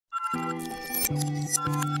What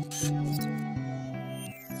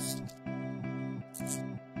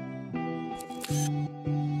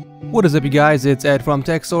is up, you guys? It's Ed from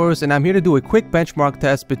TechSource, and I'm here to do a quick benchmark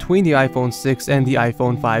test between the iPhone 6 and the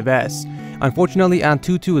iPhone 5s. Unfortunately,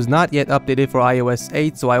 Antutu is not yet updated for iOS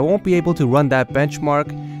 8, so I won't be able to run that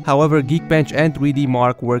benchmark. However, Geekbench and 3D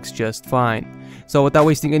Mark works just fine. So without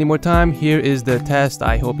wasting any more time, here is the test.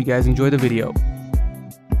 I hope you guys enjoy the video.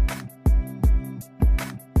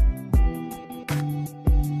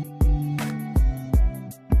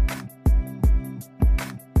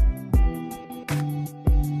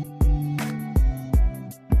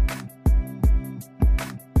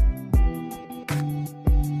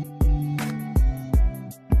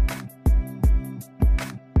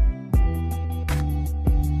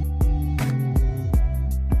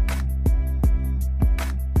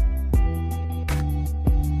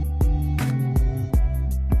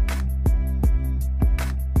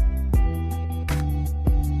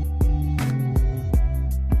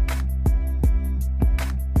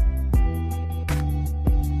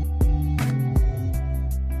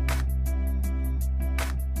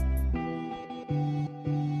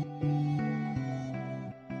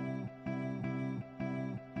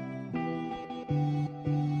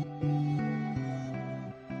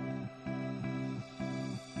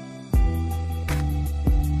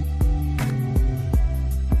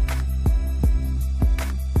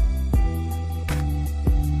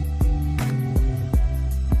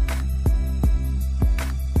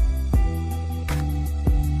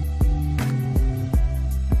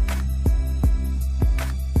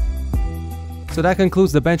 So that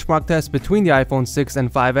concludes the benchmark test between the iPhone 6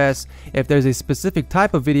 and 5s. If there's a specific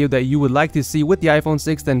type of video that you would like to see with the iPhone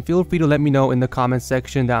 6, then feel free to let me know in the comments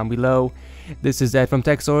section down below. This is Ed from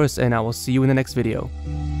TechSource, and I will see you in the next video.